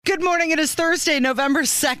Good morning. It is Thursday, November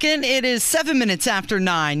 2nd. It is 7 minutes after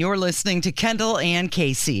 9. You're listening to Kendall and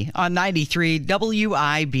Casey on 93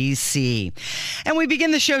 WIBC. And we begin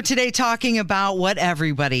the show today talking about what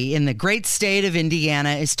everybody in the great state of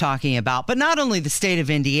Indiana is talking about. But not only the state of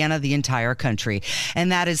Indiana, the entire country.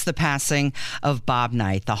 And that is the passing of Bob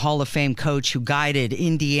Knight, the Hall of Fame coach who guided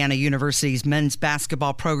Indiana University's men's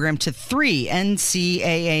basketball program to 3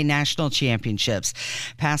 NCAA national championships.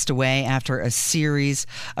 Passed away after a series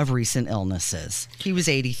of recent illnesses. He was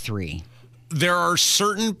 83. There are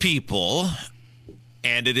certain people,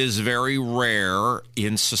 and it is very rare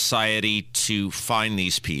in society to find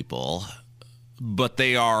these people, but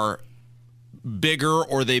they are bigger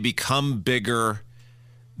or they become bigger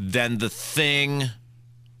than the thing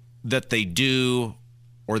that they do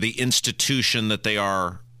or the institution that they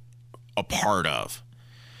are a part of.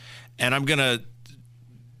 And I'm going to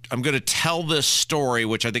tell this story,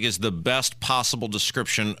 which I think is the best possible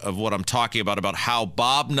description of what I'm talking about how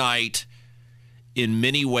Bob Knight, in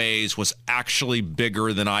many ways, was actually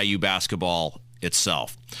bigger than IU basketball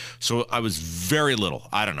itself. So I was very little,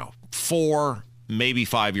 4, maybe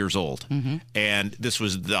 5 years old. Mm-hmm. And this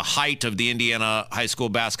was the height of the Indiana high school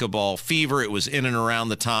basketball fever. It was in and around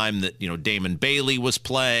the time that, Damon Bailey was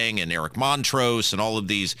playing and Eric Montrose and all of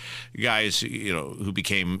these guys, who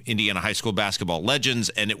became Indiana high school basketball legends.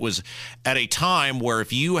 And it was at a time where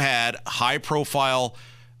if you had high profile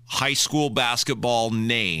high school basketball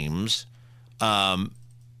names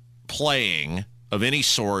playing of any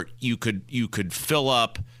sort, you could fill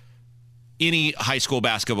up any high school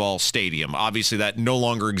basketball stadium. Obviously, that no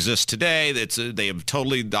longer exists today. The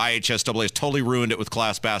IHSAA has totally ruined it with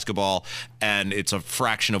class basketball, and it's a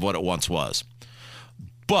fraction of what it once was.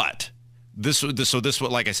 But this was,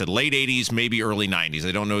 like I said, late 80s, maybe early 90s.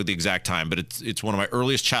 I don't know the exact time, but it's one of my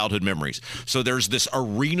earliest childhood memories. So there's this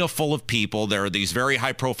arena full of people. There are these very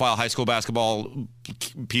high-profile high school basketball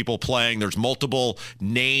people playing. There's multiple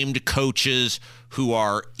named coaches who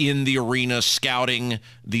are in the arena scouting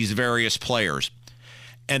these various players.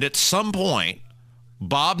 And at some point,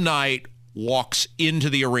 Bob Knight walks into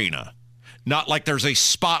the arena. Not like there's a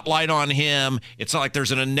spotlight on him. It's not like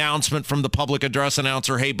there's an announcement from the public address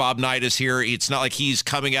announcer, hey, Bob Knight is here. It's not like he's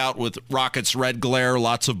coming out with rockets, red glare,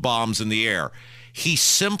 lots of bombs in the air. He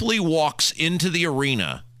simply walks into the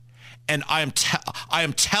arena. And I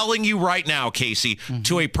am telling you right now, Casey,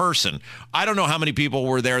 to a person, I don't know how many people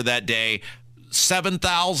were there that day,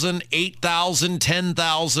 7,000, 8,000,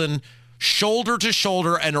 10,000, shoulder to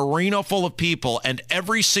shoulder, an arena full of people, and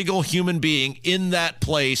every single human being in that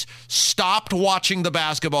place stopped watching the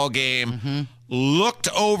basketball game, looked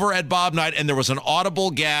over at Bob Knight, and there was an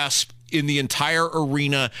audible gasp in the entire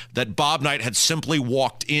arena that Bob Knight had simply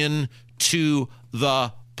walked into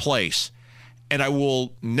the place. And I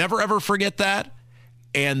will never, ever forget that.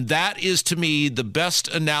 And that is, to me, the best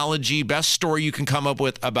analogy, best story you can come up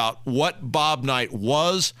with about what Bob Knight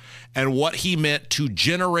was and what he meant to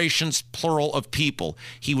generations, plural, of people.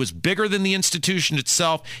 He was bigger than the institution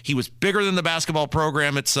itself. He was bigger than the basketball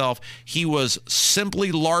program itself. He was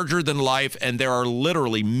simply larger than life. And there are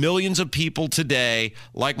literally millions of people today,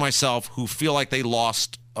 like myself, who feel like they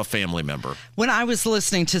lost a family member. When I was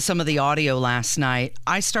listening to some of the audio last night,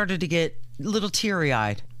 I started to get a little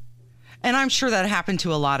teary-eyed. And I'm sure that happened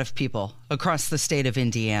to a lot of people across the state of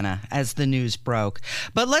Indiana as the news broke.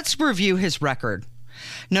 But let's review his record.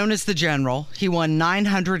 Known as the General, he won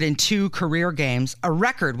 902 career games, a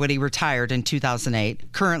record when he retired in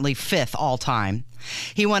 2008, currently 5th all-time.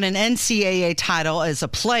 He won an NCAA title as a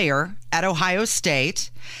player at Ohio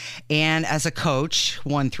State and as a coach,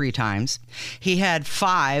 won 3 times. He had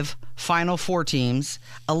 5 Final Four teams,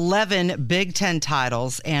 11 Big Ten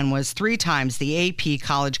titles, and was 3 times the AP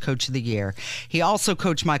College Coach of the Year. He also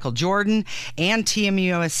coached Michael Jordan and Team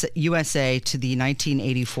USA to the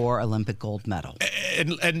 1984 Olympic gold medal.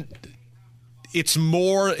 And it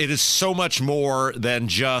is so much more than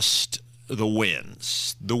just the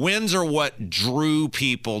wins. The wins are what drew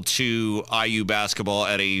people to IU basketball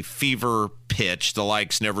at a fever pitch, the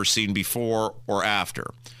likes never seen before or after.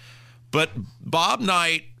 But Bob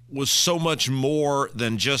Knight was so much more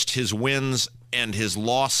than just his wins and his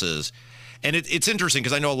losses. And it's interesting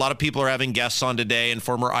because I know a lot of people are having guests on today and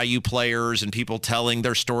former IU players and people telling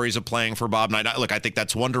their stories of playing for Bob Knight. Look, I think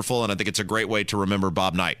that's wonderful, and I think it's a great way to remember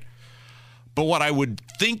Bob Knight. But what I would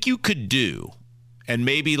think you could do, and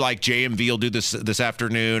maybe like JMV will do this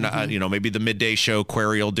afternoon, maybe the midday show,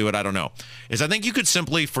 Query will do it, I don't know, is I think you could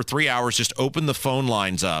simply, for 3 hours, just open the phone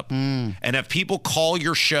lines up and have people call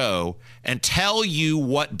your show and tell you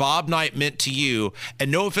what Bob Knight meant to you.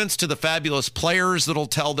 And no offense to the fabulous players that'll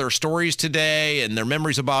tell their stories today and their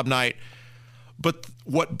memories of Bob Knight, but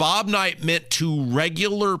what Bob Knight meant to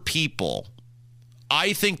regular people,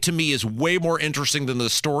 I think to me is way more interesting than the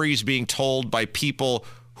stories being told by people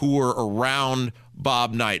who were around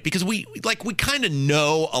Bob Knight, because we kind of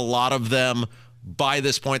know a lot of them by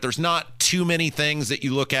this point. There's not too many things that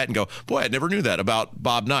you look at and go, boy, I never knew that about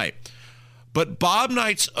Bob Knight. But Bob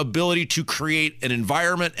Knight's ability to create an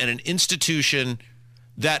environment and an institution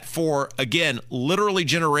that for, again, literally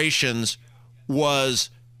generations was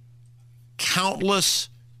countless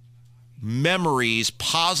memories,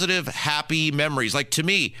 positive, happy memories. Like, to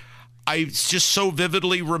me, I just so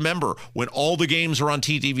vividly remember when all the games were on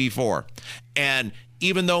TTV4. And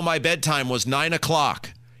even though my bedtime was 9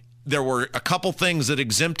 o'clock, there were a couple things that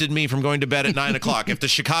exempted me from going to bed at 9 o'clock. If the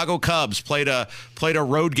Chicago Cubs played a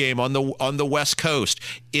road game on the West Coast,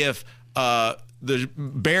 if the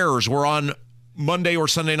Bears were on Monday or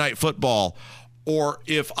Sunday Night Football, or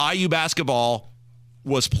if IU basketball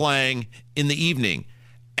was playing in the evening.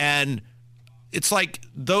 And it's like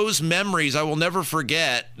those memories, I will never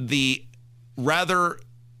forget the rather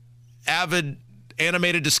avid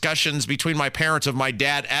animated discussions between my parents of my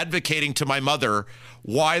dad advocating to my mother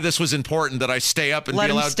why this was important that I stay up and Let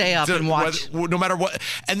be him allowed stay up to, and watch. no matter what.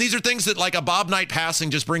 And these are things that, like, a Bob Knight passing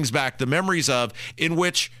just brings back the memories of, in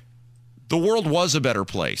which the world was a better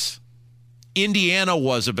place. Indiana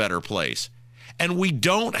was a better place. And we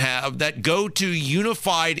don't have that go-to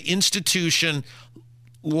unified institution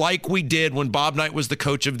like we did when Bob Knight was the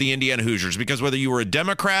coach of the Indiana Hoosiers, because whether you were a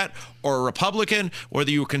Democrat or a Republican, whether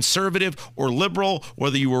you were conservative or liberal,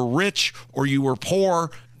 whether you were rich or you were poor,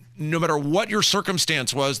 no matter what your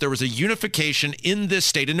circumstance was, there was a unification in this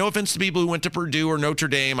state. And no offense to people who went to Purdue or Notre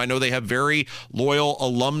Dame. I know they have very loyal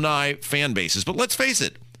alumni fan bases, but let's face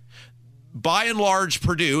it. By and large,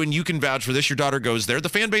 Purdue, and you can vouch for this, your daughter goes there, the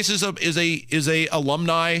fan base is a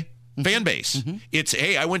alumni fan base. Mm-hmm. It's,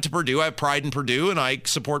 hey, I went to Purdue, I have pride in Purdue, and I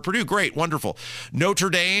support Purdue. Great, wonderful. Notre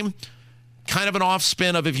Dame, kind of an off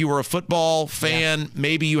spin of, if you were a football fan,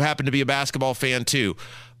 maybe you happen to be a basketball fan too.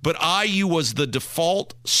 But IU was the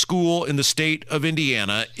default school in the state of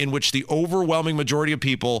Indiana in which the overwhelming majority of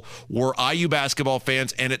people were IU basketball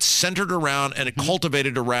fans, and it centered around and it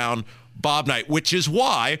cultivated around Bob Knight, which is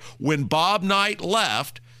why when Bob Knight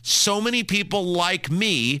left, so many people like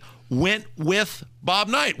me went with Bob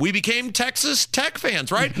Knight. We became Texas Tech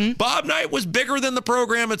fans, right? Mm-hmm. Bob Knight was bigger than the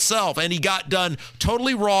program itself, and he got done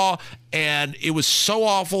totally raw, and it was so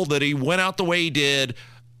awful that he went out the way he did.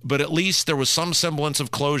 But at least there was some semblance of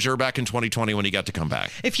closure back in 2020 when he got to come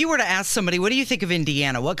back. If you were to ask somebody, what do you think of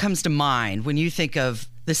Indiana? What comes to mind when you think of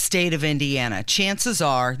the state of Indiana? Chances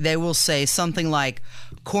are they will say something like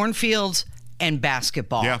cornfields and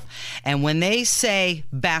basketball. Yeah. And when they say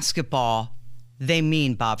basketball, they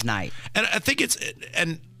mean Bob Knight. And I think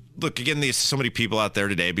look, again, there's so many people out there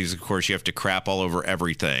today because, of course, you have to crap all over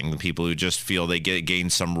everything. The people who just feel they gain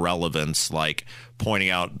some relevance, like pointing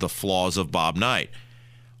out the flaws of Bob Knight.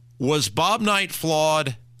 Was Bob Knight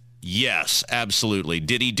flawed? Yes, absolutely.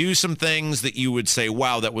 Did he do some things that you would say,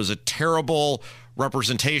 wow, that was a terrible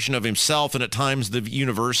representation of himself and at times the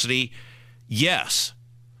university? Yes.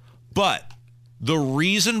 But the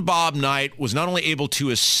reason Bob Knight was not only able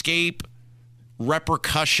to escape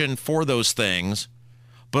repercussion for those things,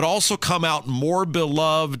 but also come out more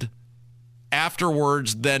beloved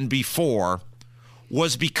afterwards than before,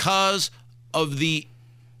 was because of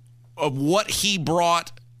what he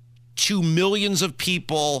brought to millions of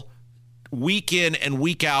people week in and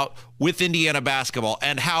week out with Indiana basketball,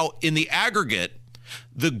 and how in the aggregate,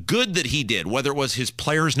 the good that he did, whether it was his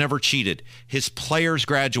players never cheated, his players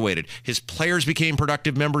graduated, his players became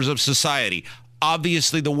productive members of society,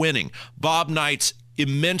 obviously the winning, Bob Knight's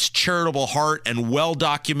immense charitable heart and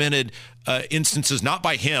well-documented instances, not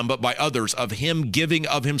by him, but by others, of him giving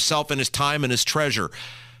of himself and his time and his treasure,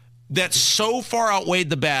 that so far outweighed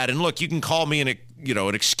the bad. And look, you can call me an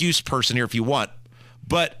excuse person here if you want,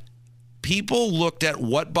 but people looked at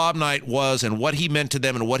what Bob Knight was and what he meant to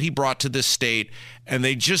them and what he brought to this state, and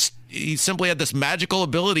he simply had this magical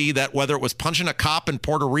ability that, whether it was punching a cop in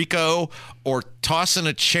Puerto Rico or tossing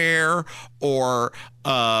a chair or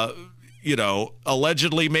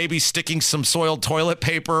allegedly maybe sticking some soiled toilet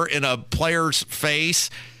paper in a player's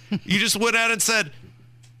face, you just went out and said,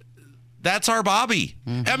 that's our Bobby.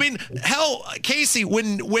 Mm-hmm. I mean, hell, Casey,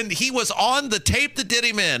 when he was on the tape that did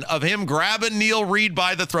him in of him grabbing Neil Reed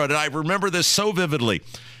by the throat, and I remember this so vividly,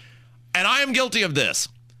 and I am guilty of this.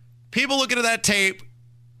 People looking at that tape,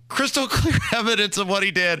 crystal clear evidence of what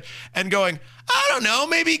he did, and going, I don't know,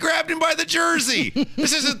 maybe he grabbed him by the jersey.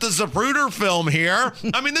 This isn't the Zapruder film here.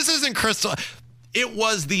 I mean, this isn't crystal. It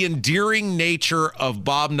was the endearing nature of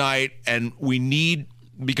Bob Knight, and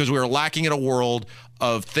because we are lacking in a world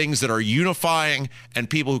of things that are unifying and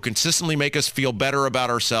people who consistently make us feel better about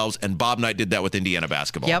ourselves. And Bob Knight did that with Indiana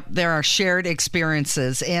basketball. Yep, there are shared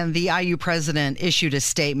experiences. And the IU president issued a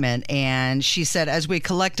statement, and she said, as we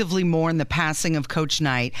collectively mourn the passing of Coach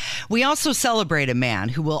Knight, we also celebrate a man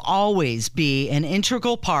who will always be an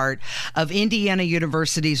integral part of Indiana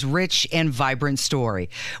University's rich and vibrant story.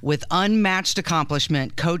 With unmatched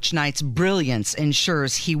accomplishment, Coach Knight's brilliance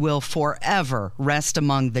ensures he will forever rest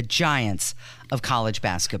among the giants of college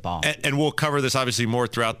basketball. And we'll cover this obviously more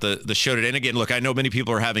throughout the show today. And again, look, I know many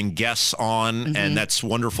people are having guests on, and that's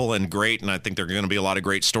wonderful and great. And I think there are going to be a lot of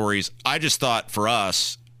great stories. I just thought for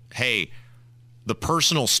us, hey, the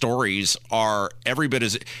personal stories are every bit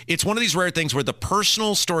as, it's one of these rare things where the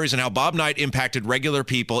personal stories and how Bob Knight impacted regular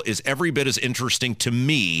people is every bit as interesting to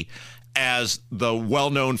me as the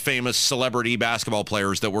well-known famous celebrity basketball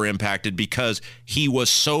players that were impacted, because he was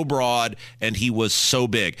so broad and he was so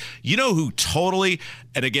big. You know who totally,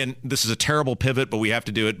 and again, this is a terrible pivot, but we have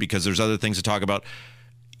to do it because there's other things to talk about.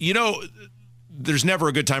 You know, there's never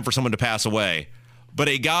a good time for someone to pass away, but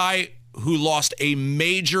a guy who lost a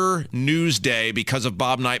major news day because of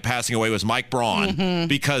Bob Knight passing away was Mike Braun,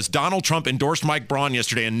 because Donald Trump endorsed Mike Braun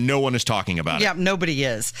yesterday and no one is talking about it. Yeah, nobody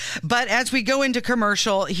is. But as we go into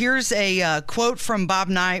commercial, here's a quote from Bob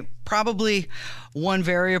Knight, probably one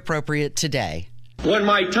very appropriate today. When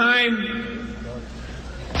my time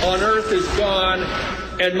on earth is gone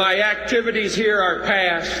and my activities here are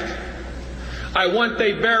past, I want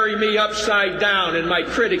they bury me upside down and my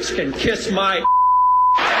critics can kiss my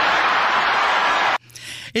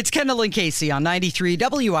It's Kendall and Casey on 93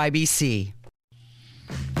 WIBC.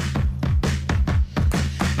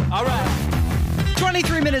 All right.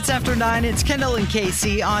 23 minutes after 9, it's Kendall and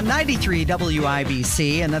Casey on 93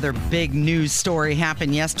 WIBC. Another big news story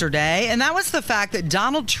happened yesterday, and that was the fact that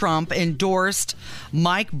Donald Trump endorsed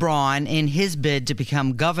Mike Braun in his bid to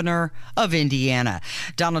become governor of Indiana.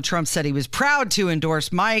 Donald Trump said he was proud to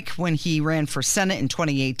endorse Mike when he ran for Senate in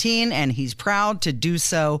 2018, and he's proud to do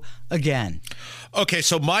so again. Okay,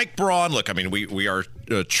 so Mike Braun, look, I mean, we are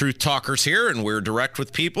truth talkers here, and we're direct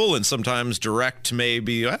with people, and sometimes direct may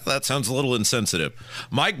be, well, that sounds a little insensitive.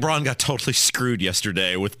 Mike Braun got totally screwed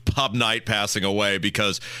yesterday with Bob Knight passing away,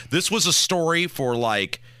 because this was a story for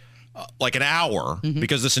like an hour,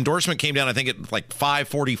 because this endorsement came down, I think at like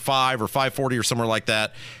 5:45 or 5:40 or somewhere like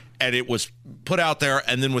that. And it was put out there,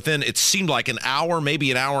 and then within, it seemed like an hour,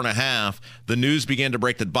 maybe an hour and a half, the news began to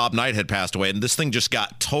break that Bob Knight had passed away. And this thing just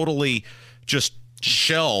got totally just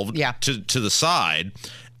shelved to the side.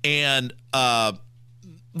 And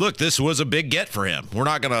look, this was a big get for him. We're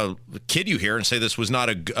not going to kid you here and say this was not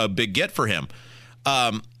a big get for him.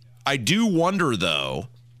 I do wonder, though,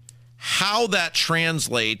 how that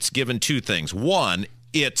translates given two things. One,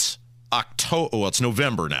 it's it's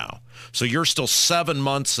November now. So you're still 7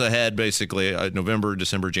 months ahead, basically. November,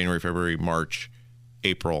 December, January, February, March,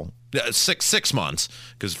 April. 6 months,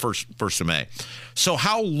 because first of May. So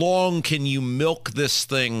how long can you milk this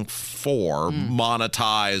thing for,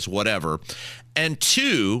 monetize, whatever? And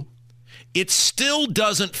two, it still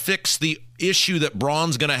doesn't fix the issue that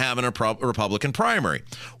Braun's going to have in a Republican primary,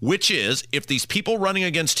 which is if these people running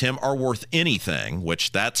against him are worth anything,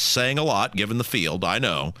 which that's saying a lot given the field, I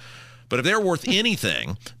know. But if they're worth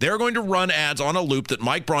anything, they're going to run ads on a loop that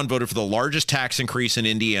Mike Braun voted for the largest tax increase in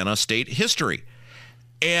Indiana state history.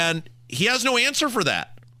 And he has no answer for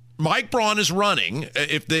that. Mike Braun is running,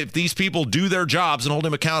 if these people do their jobs and hold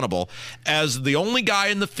him accountable, as the only guy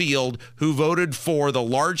in the field who voted for the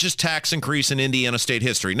largest tax increase in Indiana state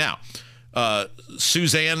history. Now,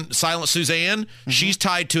 Silent Suzanne, she's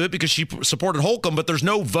tied to it because she supported Holcomb, but there's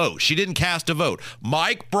no vote. She didn't cast a vote.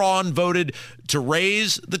 Mike Braun voted to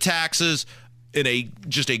raise the taxes in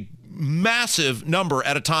just a massive number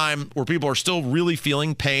at a time where people are still really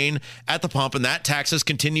feeling pain at the pump, and that tax has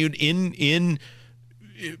continued in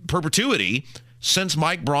perpetuity since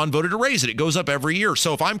Mike Braun voted to raise it. It goes up every year.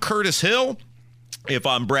 So if I'm Curtis Hill, if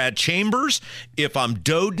I'm Brad Chambers, if I'm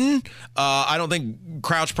Doden, I don't think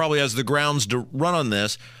Crouch probably has the grounds to run on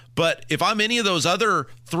this, but if I'm any of those other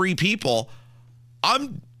three people,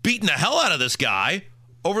 I'm beating the hell out of this guy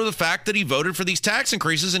over the fact that he voted for these tax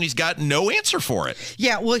increases and he's got no answer for it.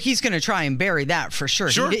 Yeah, well, he's going to try and bury that for sure.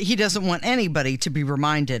 He doesn't want anybody to be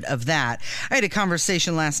reminded of that. I had a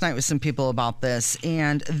conversation last night with some people about this,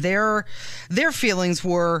 and their feelings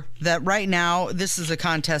were that right now this is a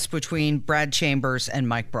contest between Brad Chambers and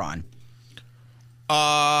Mike Braun.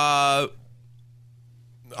 I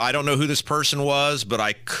don't know who this person was, but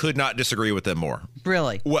I could not disagree with them more.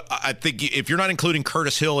 Really? Well, I think if you're not including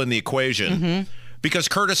Curtis Hill in the equation, because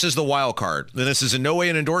Curtis is the wild card, then this is in no way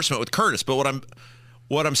an endorsement with Curtis. But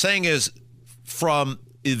what I'm saying is, from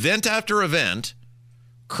event after event,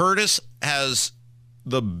 Curtis has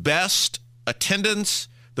the best attendance,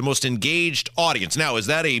 the most engaged audience. Now, is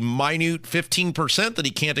that a minute 15% that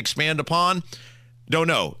he can't expand upon? Don't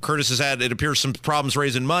know. Curtis has had, it appears, some problems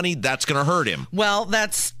raising money. That's going to hurt him. Well,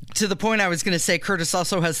 that's to the point I was going to say. Curtis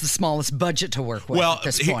also has the smallest budget to work with at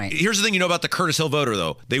this point. Here's the thing you know about the Curtis Hill voter,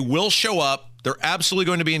 though. They will show up. They're absolutely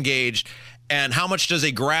going to be engaged. And how much does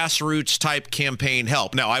a grassroots type campaign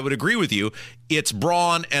help? Now, I would agree with you. It's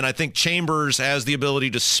Braun, and I think Chambers has the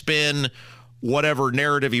ability to spin whatever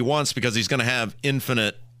narrative he wants because he's going to have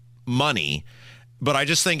infinite money. But I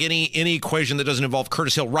just think any equation that doesn't involve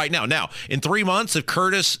Curtis Hill right now. Now, in 3 months, if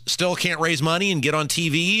Curtis still can't raise money and get on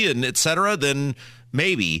TV and et cetera, then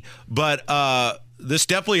maybe. But this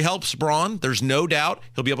definitely helps Braun. There's no doubt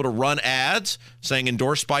he'll be able to run ads saying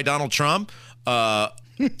endorsed by Donald Trump.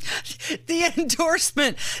 The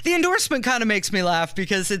endorsement kind of makes me laugh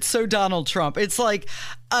because it's so Donald Trump. It's like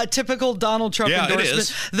a typical Donald Trump endorsement. It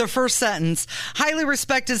is. The first sentence, highly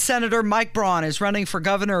respected Senator Mike Braun is running for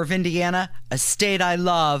governor of Indiana, a state I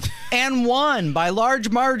love, and won by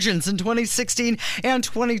large margins in 2016 and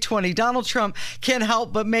 2020. Donald Trump can't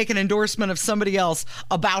help but make an endorsement of somebody else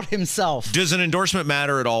about himself. Does an endorsement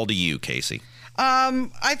matter at all to you, Casey?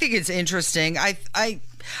 I think it's interesting. I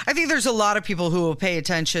think there's a lot of people who will pay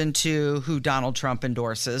attention to who Donald Trump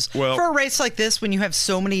endorses. Well, for a race like this, when you have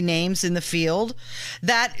so many names in the field,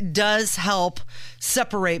 that does help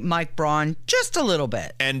separate Mike Braun just a little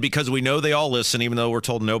bit. And because we know they all listen, even though we're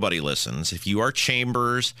told nobody listens, if you are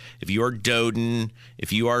Chambers, if you are Doden,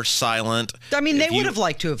 if you are Silent. I mean, they would have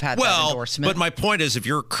liked to have had that endorsement. But my point is, if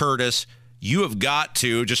you're Curtis, you have got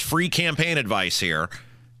to, just free campaign advice here,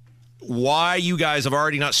 why you guys have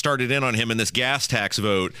already not started in on him in this gas tax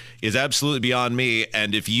vote is absolutely beyond me.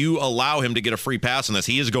 And if you allow him to get a free pass on this,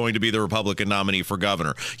 he is going to be the Republican nominee for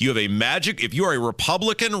governor. You have if you are a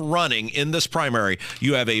Republican running in this primary,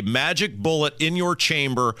 you have a magic bullet in your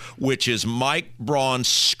chamber, which is Mike Braun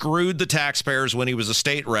screwed the taxpayers when he was a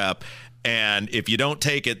state rep. And if you don't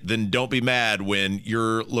take it, then don't be mad when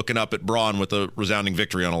you're looking up at Braun with a resounding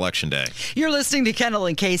victory on Election Day. You're listening to Kendall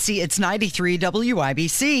and Casey. It's 93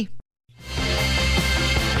 WIBC.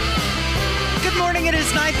 Good morning. It is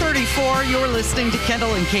 9:34. You're listening to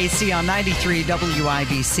Kendall and Casey on 93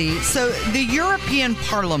 WIBC. So the European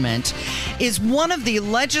Parliament is one of the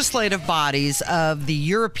legislative bodies of the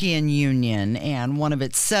European Union and one of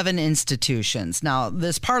its 7 institutions. Now,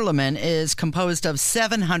 this parliament is composed of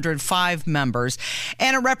 705 members,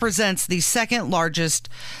 and it represents the second largest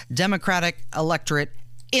democratic electorate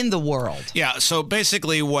in the world. Yeah, so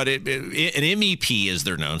basically what an MEP, as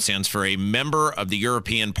they're known, stands for a member of the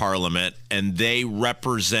European Parliament, and they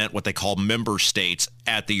represent what they call member states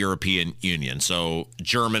at the European Union. So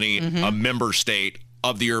Germany, a member state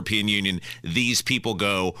of the European Union, these people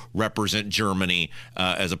go represent Germany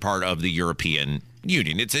as a part of the European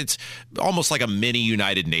Union. It's almost like a mini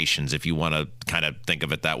United Nations, if you want to kind of think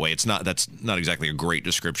of it that way. That's not exactly a great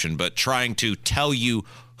description, but trying to tell you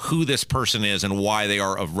who this person is and why they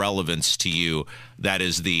are of relevance to you. That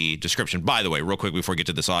is the description. By the way, real quick before we get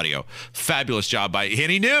to this audio, fabulous job and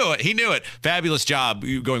he knew it. Fabulous job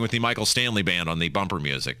going with the Michael Stanley band on the bumper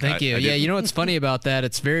music. Thank you. Yeah, you know what's funny about that?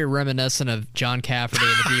 It's very reminiscent of John Cafferty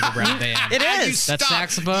and the Beaver Brown Band. It is. That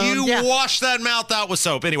saxophone. You wash that mouth out with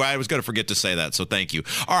soap. Anyway, I was going to forget to say that, so thank you.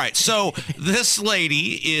 All right, so this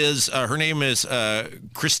lady is, her name is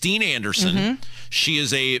Christine Anderson. She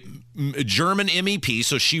is a German MEP,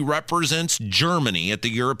 so she represents Germany at the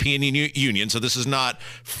European Union. So this is not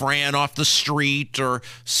Fran off the street or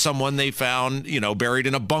someone they found, buried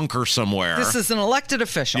in a bunker somewhere. This is an elected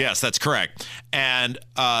official. Yes, that's correct. And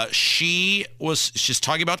she's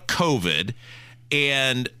talking about COVID.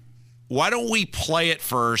 And why don't we play it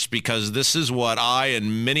first? Because this is what I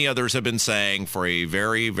and many others have been saying for a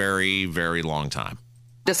very, very, very long time.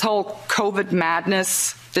 This whole COVID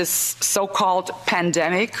madness, this so-called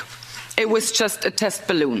pandemic, it was just a test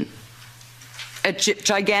balloon, a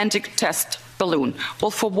gigantic test balloon.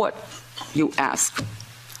 Well, for what, you ask?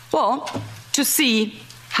 Well, to see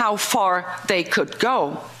how far they could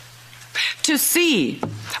go, to see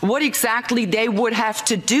what exactly they would have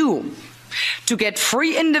to do to get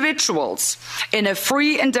free individuals in a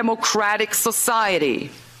free and democratic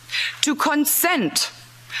society to consent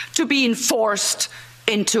to being forced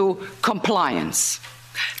into compliance.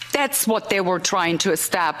 That's what they were trying to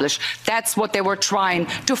establish. That's what they were trying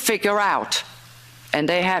to figure out. And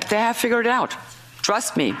they have figured it out.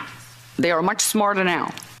 Trust me, they are much smarter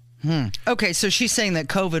now. Okay, so she's saying that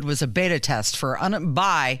COVID was a beta test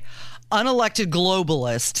by unelected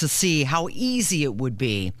globalists to see how easy it would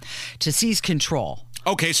be to seize control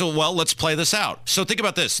Okay, so, well, let's play this out. So think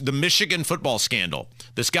about this. The Michigan football scandal.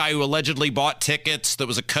 This guy who allegedly bought tickets that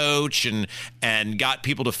was a coach and got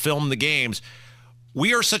people to film the games.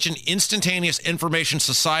 We are such an instantaneous information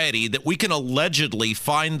society that we can allegedly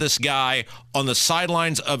find this guy on the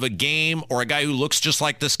sidelines of a game, or a guy who looks just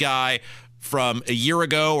like this guy from a year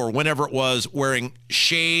ago or whenever it was, wearing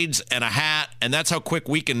shades and a hat, and that's how quick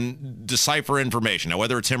we can decipher information. Now,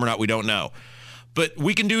 whether it's him or not, we don't know. But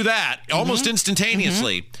we can do that almost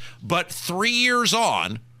instantaneously. But 3 years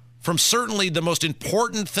on from certainly the most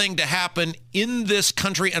important thing to happen in this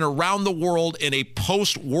country and around the world in a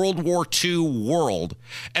post-World War II world,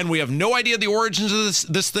 and we have no idea the origins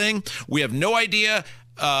of this thing. We have no idea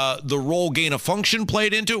the role gain of function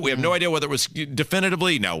played into it. We have no idea whether it was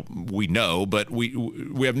definitively, now we know, but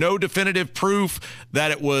we have no definitive proof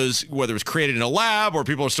that it was, whether it was created in a lab or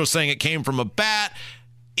people are still saying it came from a bat.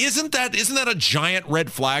 Isn't that a giant red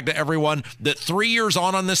flag to everyone that 3 years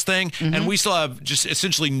on this thing and we still have just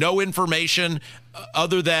essentially no information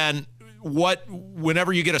other than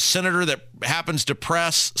whenever you get a senator that happens to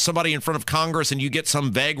press somebody in front of Congress and you get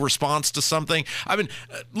some vague response to something? I mean,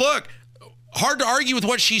 look, hard to argue with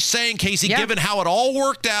what she's saying, Casey, given how it all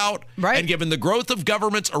worked out, and given the growth of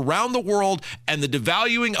governments around the world and the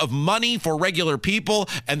devaluing of money for regular people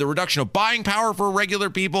and the reduction of buying power for regular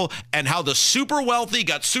people, and how the super wealthy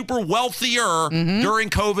got super wealthier during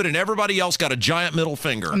COVID and everybody else got a giant middle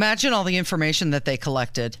finger. Imagine all the information that they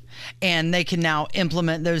collected, and they can now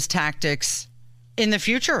implement those tactics in the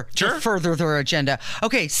future to further their agenda.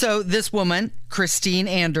 Okay, so this woman, Christine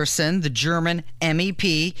Anderson, the German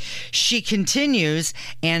MEP, she continues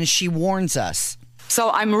and she warns us.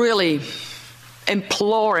 So I'm really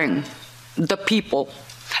imploring the people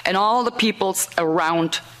and all the peoples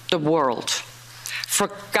around the world,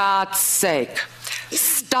 for God's sake,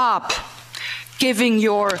 stop giving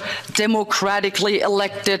your democratically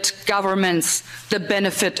elected governments the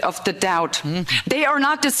benefit of the doubt. They are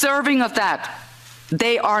not deserving of that.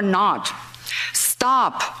 They are not.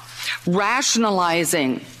 Stop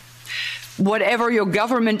rationalizing whatever your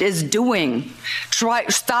government is doing.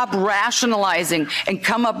 Stop rationalizing and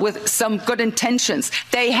come up with some good intentions.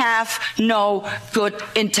 They have no good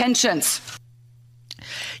intentions.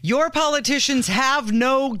 Your politicians have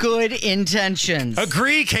no good intentions.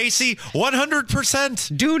 Agree, Casey.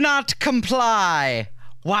 100%. Do not comply.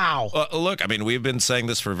 Wow. Look, I mean, we've been saying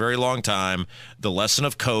this for a very long time. The lesson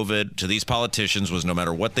of COVID to these politicians was no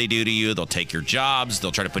matter what they do to you, they'll take your jobs,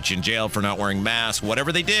 they'll try to put you in jail for not wearing masks.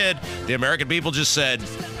 Whatever they did, the American people just said,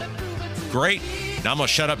 great. Now I'm going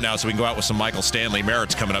to shut up now so we can go out with some Michael Stanley.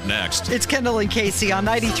 Merritt's coming up next. It's Kendall and Casey on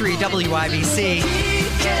 93 WIBC.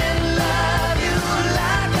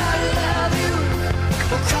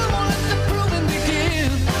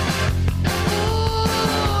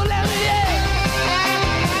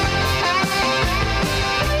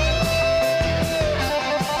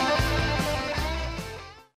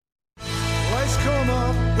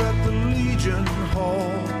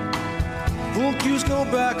 Go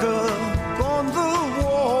back up on the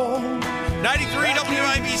wall. 93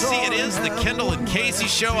 WIBC, it is the Kendall and Casey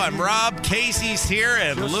show. I'm Rob. Casey's here,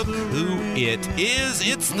 and look who it is.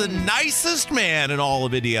 It's the nicest man in all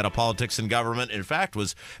of Indiana politics and government. In fact,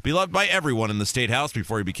 was beloved by everyone in the State House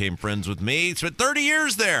before he became friends with me. He spent 30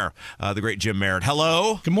 years there. The great Jim Merritt.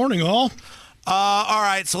 Hello. Good morning, all. All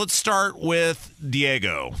right, so let's start with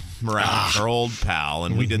Diego Morales, our old pal.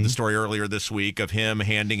 And we did the story earlier this week of him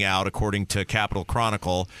handing out, according to Capitol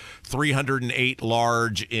Chronicle, 308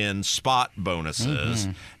 large in spot bonuses.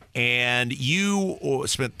 And you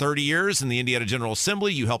spent 30 years in the Indiana General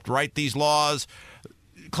Assembly. You helped write these laws.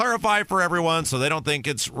 Clarify for everyone so they don't think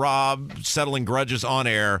it's Rob settling grudges on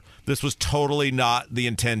air. This was totally not the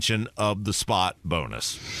intention of the spot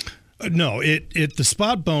bonus. No, the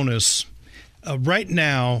spot bonus... right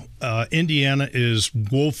now, Indiana is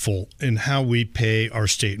woeful in how we pay our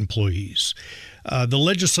state employees. The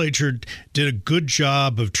legislature did a good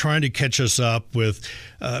job of trying to catch us up with,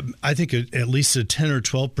 I think, at least a 10 or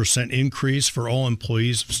 12% increase for all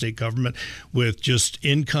employees of state government with just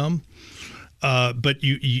income. But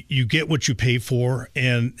you get what you pay for,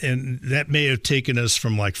 and that may have taken us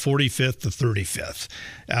from like 45th to 35th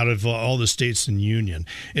out of all the states in the union.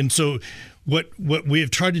 And so what we have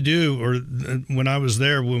tried to do, or when I was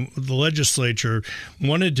there, when the legislature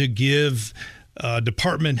wanted to give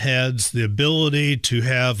department heads the ability to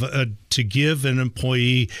have to give an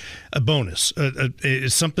employee a bonus,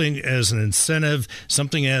 something as an incentive,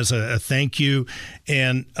 something as a thank you,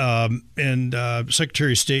 and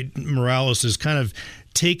Secretary of State Morales has kind of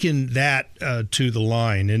taken that to the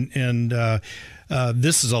line, and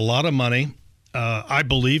this is a lot of money. I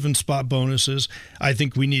believe in spot bonuses. I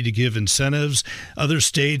think we need to give incentives. Other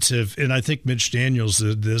states have, and I think Mitch Daniels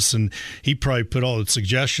did this, and he probably put all the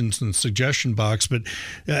suggestions in the suggestion box, but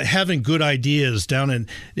having good ideas down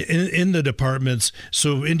in the departments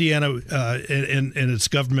so Indiana and its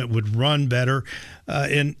government would run better.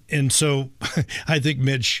 And so I think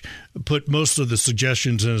Mitch put most of the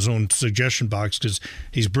suggestions in his own suggestion box because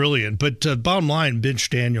he's brilliant. But bottom line, Mitch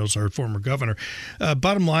Daniels, our former governor,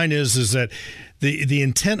 bottom line is that the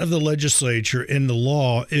intent of the legislature in the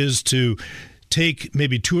law is to take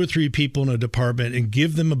maybe 2 or 3 people in a department and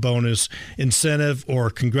give them a bonus, incentive, or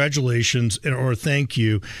congratulations, or thank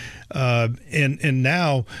you. And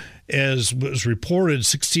now, as was reported,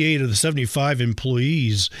 68 of the 75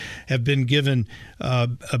 employees have been given a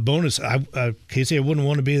bonus. Casey, I wouldn't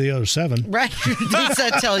want to be the other 7. Right. Does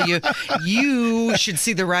that tell you? You should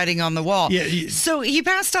see the writing on the wall. Yeah. So he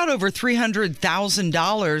passed out over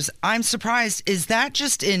 $300,000. I'm surprised. Is that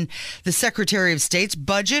just in the Secretary of State's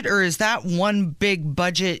budget, or is that one big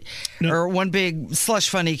budget or one big slush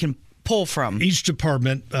fund he can pull from? Each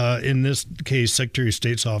department, in this case, Secretary of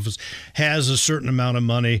State's office, has a certain amount of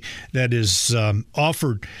money that is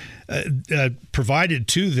offered, provided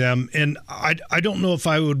to them. And I don't know if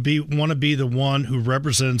I would want to be the one who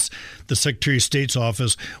represents the Secretary of State's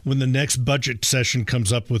office when the next budget session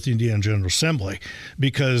comes up with the Indiana General Assembly,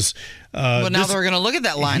 because now they're going to look at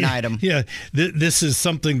that line item. Yeah, this is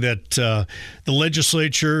something that the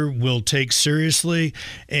legislature will take seriously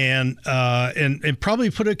and probably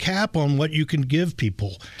put a cap on what you can give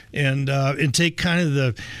people, and take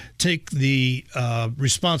the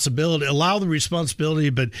responsibility, allow the responsibility,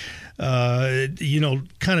 but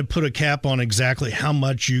kind of put a cap on exactly how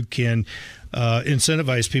much you can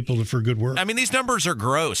incentivize people for good work. I mean, these numbers are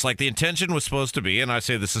gross. Like, the intention was supposed to be, and I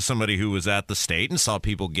say this as somebody who was at the state and saw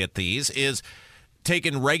people get these, is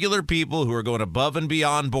taking regular people who are going above and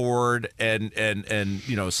beyond board and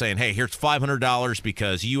saying, hey, here's $500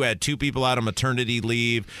 because you had 2 people out on maternity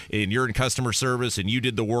leave and you're in customer service and you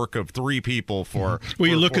did the work of 3 people for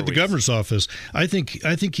you look 4 at the weeks. governor's office. I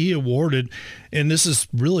think he awarded, and this is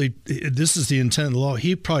the intent of the law,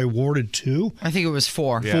 he probably awarded 2. I think it was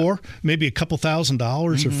 4. Yeah. 4, maybe a couple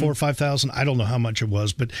 $1,000s or 4,000 or 5,000. I don't know how much it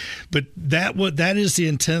was, but that is the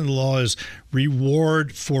intent of the law, is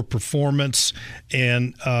reward for performance,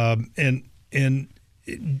 and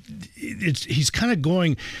he's kind of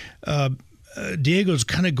going. Diego's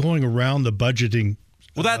kind of going around the budgeting.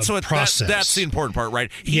 Well, that's process. That's the important part,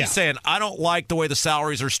 right? He's saying, I don't like the way the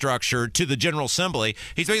salaries are structured to the General Assembly.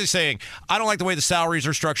 He's basically saying, I don't like the way the salaries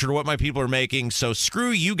are structured or what my people are making, so screw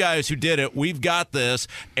you guys who did it. We've got this,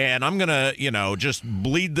 and I'm going to, just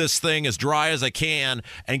bleed this thing as dry as I can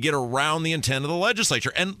and get around the intent of the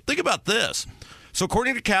legislature. And think about this. So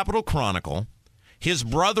according to Capitol Chronicle, his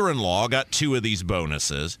brother-in-law got 2 of these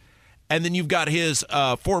bonuses, and then you've got his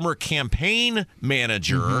former campaign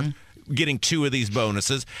manager getting 2 of these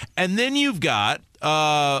bonuses. And then you've got,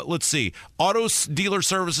 Auto Dealer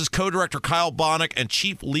Services co-director Kyle Bonnick and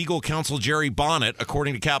chief legal counsel Jerry Bonnet,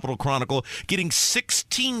 according to Capitol Chronicle, getting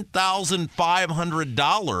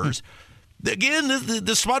 $16,500. Again,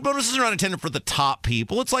 the spot bonuses are not intended for the top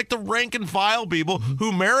people. It's like the rank and file people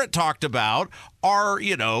who Merritt talked about are,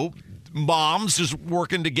 moms just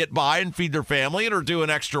working to get by and feed their family and are doing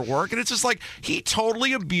extra work. And it's just like, he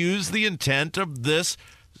totally abused the intent of this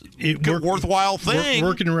worthwhile thing.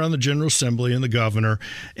 Working around the General Assembly and the governor,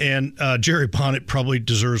 and Jerry Bonnet probably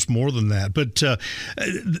deserves more than that. But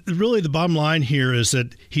really the bottom line here is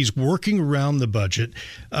that he's working around the budget,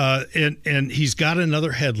 and he's got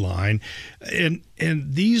another headline. And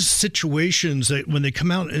these situations, that when they come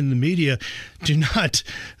out in the media, do not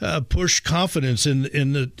push confidence in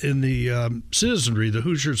the citizenry, the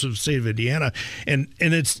Hoosiers of the state of Indiana, and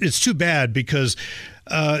it's too bad, because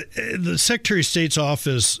the Secretary of State's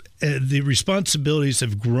office, the responsibilities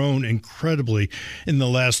have grown incredibly in the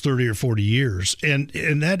last 30 or 40 years. And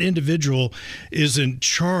that individual is in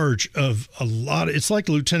charge of a lot. It's like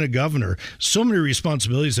a lieutenant governor. So many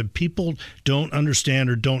responsibilities that people don't understand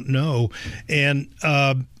or don't know.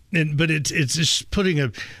 But it's just putting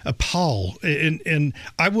a pall, and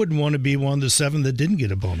I wouldn't want to be one of the 7 that didn't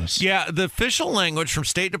get a bonus. Yeah, the official language from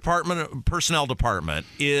State Department Personnel Department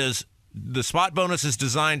is the spot bonus is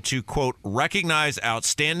designed to, quote, recognize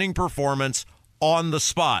outstanding performance on the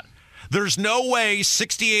spot. There's no way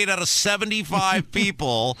 68 out of 75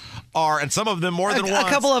 people are, and some of them more than once. A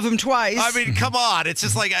couple of them twice. I mean, come on. It's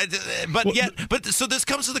just like, so this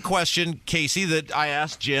comes to the question, Casey, that I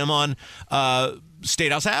asked Jim on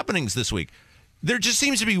State House Happenings this week. There just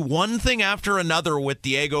seems to be one thing after another with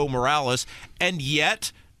Diego Morales, and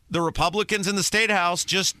yet the Republicans in the State House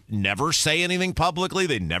just never say anything publicly.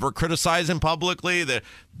 They never criticize him publicly.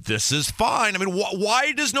 This is fine. I mean,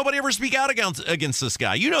 why does nobody ever speak out against this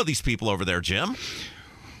guy? You know these people over there, Jim.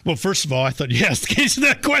 Well, first of all, I thought you asked the case of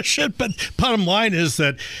that question, but bottom line is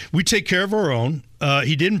that we take care of our own.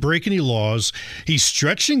 He didn't break any laws. He's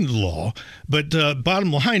stretching the law, but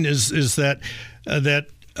bottom line is that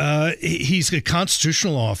he's a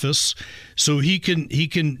constitutional office, so he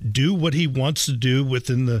can do what he wants to do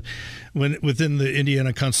within the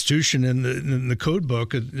Indiana Constitution and in the code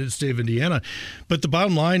book of the state of Indiana. But the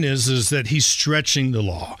bottom line is that he's stretching the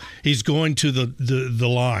law. He's going to the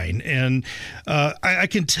line, and I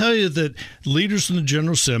can tell you that leaders in the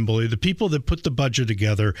General Assembly, the people that put the budget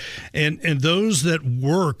together, and those that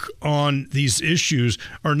work on these issues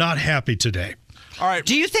are not happy today. All right.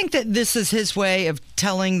 Do you think that this is his way of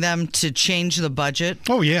telling them to change the budget?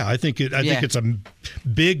 Oh yeah, I think it's a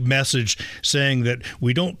big message saying that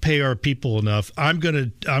we don't pay our people enough. I'm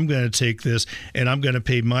gonna take this and I'm gonna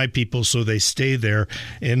pay my people so they stay there,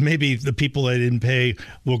 and maybe the people I didn't pay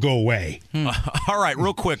will go away. All right,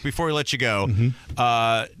 real quick before we let you go,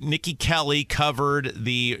 Nikki Kelly covered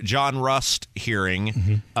the John Rust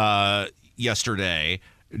hearing yesterday.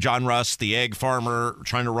 John Rust, the egg farmer,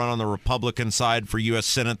 trying to run on the Republican side for U.S.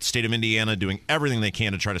 Senate, the state of Indiana, doing everything they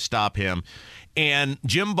can to try to stop him. And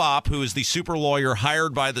Jim Bopp, who is the super lawyer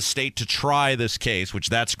hired by the state to try this case, which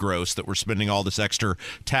that's gross that we're spending all this extra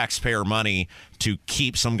taxpayer money to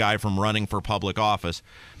keep some guy from running for public office.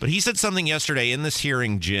 But he said something yesterday in this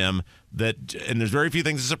hearing, Jim, that, and there's very few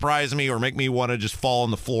things that surprise me or make me want to just fall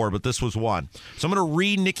on the floor, but this was one. So I'm going to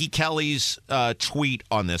read Nikki Kelly's tweet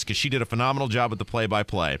on this because she did a phenomenal job with the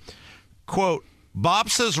play-by-play. Quote, Bopp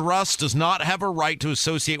says Rust does not have a right to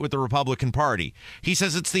associate with the Republican Party. He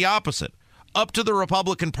says it's the opposite. Up to the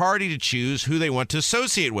Republican Party to choose who they want to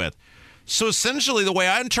associate with. So essentially, the way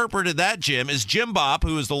I interpreted that, Jim, is Jim Bopp,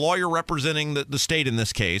 who is the lawyer representing the state in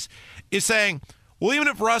this case, is saying, well, even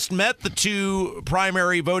if Rust met the 2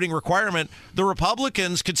 primary voting requirement, the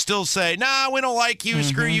Republicans could still say, nah, we don't like you,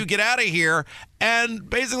 screw you, get out of here. And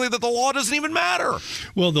basically that the law doesn't even matter.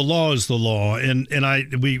 Well, the law is the law, and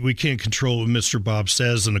we can't control what Mr. Bopp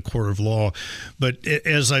says in a court of law. But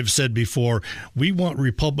as I've said before, we want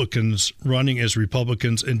Republicans running as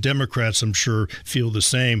Republicans, and Democrats, I'm sure, feel the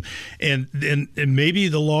same. And maybe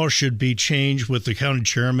the law should be changed with the county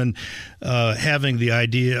chairman having the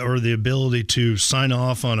idea or the ability to sign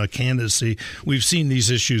off on a candidacy. We've seen these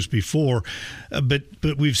issues before, but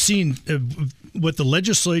we've seen what the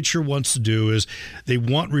legislature wants to do is they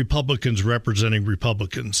want Republicans representing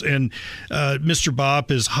Republicans. And Mr. Bopp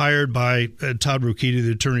is hired by Todd Rokita,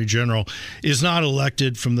 the Attorney General, is not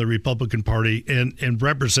elected from the Republican Party and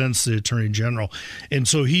represents the Attorney General. And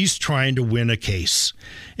so he's trying to win a case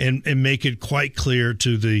and make it quite clear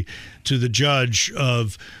to the judge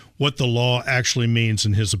of what the law actually means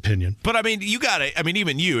in his opinion. But I mean,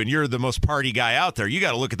 even you, and you're the most party guy out there, you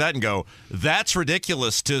got to look at that and go, that's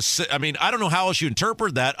ridiculous to say. I mean, I don't know how else you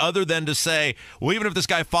interpret that other than to say, well, even if this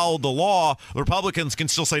guy followed the law, Republicans can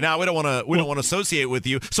still say, no, we don't want to associate with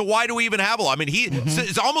you. So why do we even have a law? I mean,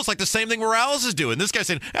 it's almost like the same thing Morales is doing. This guy's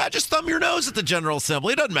saying, just thumb your nose at the General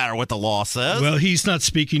Assembly. It doesn't matter what the law says. Well, he's not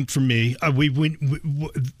speaking for me. We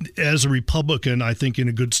as a Republican, I think in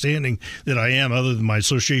a good standing that I am, other than my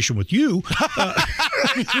association with you.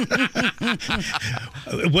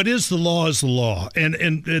 What is the law is the law,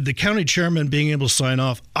 and the county chairman being able to sign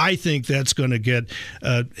off, I think that's going to get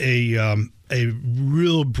a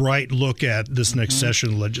real bright look at this next session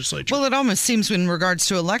of the legislature. Well, it almost seems in regards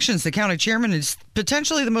to elections, the county chairman is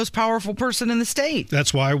potentially the most powerful person in the state.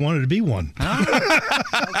 That's why I wanted to be one.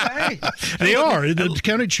 Okay. They are. The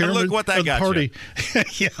county chairman look what that of the got party.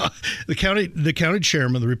 Yeah. The county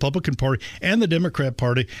chairman of the Republican Party and the Democrat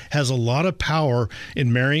Party has a lot of power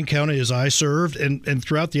in Marion County, as I served, and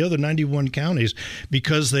throughout the other 91 counties,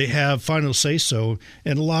 because they have final say-so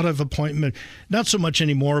and a lot of appointment. Not so much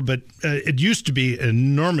anymore, but it used to be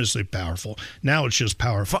enormously powerful. Now it's just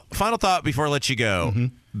powerful. Final thought before I let you go.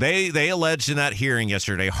 They alleged in that hearing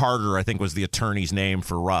yesterday, Harder, I think was the attorney's name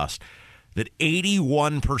for Rust, that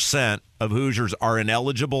 81% of Hoosiers are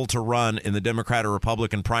ineligible to run in the Democrat or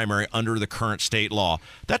Republican primary under the current state law.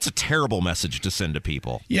 That's a terrible message to send to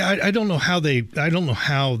people. Yeah, I don't know how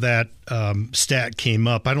that stat came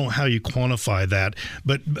up. I don't know how you quantify that.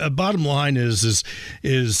 But bottom line is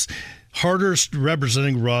Harder's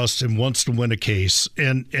representing Rust and wants to win a case,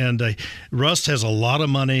 and Rust has a lot of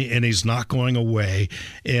money and he's not going away.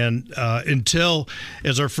 And until,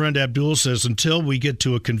 as our friend Abdul says, until we get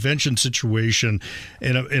to a convention situation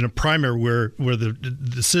in a primary where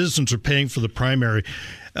the citizens are paying for the primary,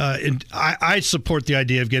 And I support the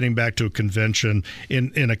idea of getting back to a convention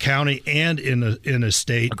in a county and in a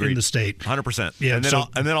state. Agreed. In the state. 100%. Yeah,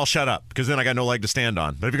 and then I'll shut up because then I got no leg to stand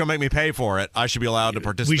on. But if you're gonna make me pay for it, I should be allowed to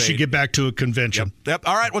participate. We should get back to a convention. Yep.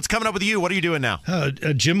 All right. What's coming up with you? What are you doing now?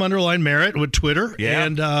 Jim _ Merritt with Twitter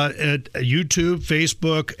and at YouTube,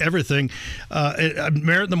 Facebook, everything.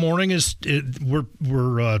 Merritt in the Morning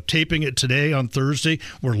we're taping it today on Thursday.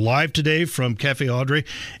 We're live today from Cafe Audrey,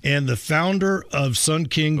 and the founder of Sun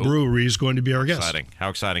King Brewery is going to be our guest. Exciting! How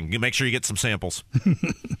exciting! You make sure you get some samples.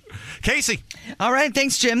 Casey. All right,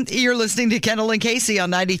 thanks, Jim. You're listening to Kendall and Casey on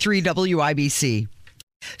 93 WIBC.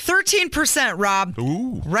 13%, Rob.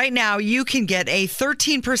 Ooh. Right now, you can get a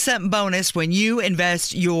 13% bonus when you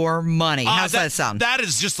invest your money. How's that sound? That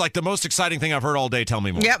is just like the most exciting thing I've heard all day. Tell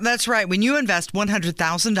me more. Yep, that's right. When you invest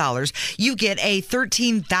 $100,000, you get a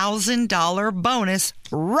 $13,000 bonus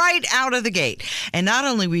right out of the gate. And not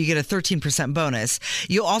only will you get a 13% bonus,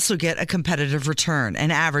 you'll also get a competitive return,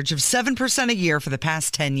 an average of 7% a year for the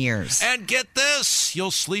past 10 years. And get this,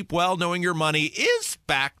 you'll sleep well knowing your money is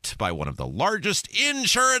backed by one of the largest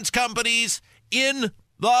insurance companies in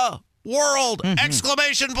the world!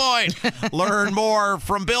 Exclamation point! Learn more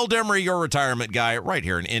from Bill Demery, your retirement guy, right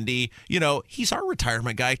here in Indy. You know, he's our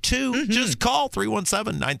retirement guy, too. Just call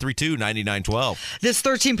 317-932-9912. This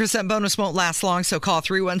 13% bonus won't last long, so call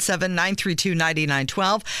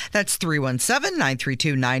 317-932-9912. That's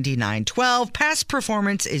 317-932-9912. Past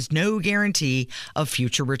performance is no guarantee of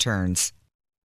future returns.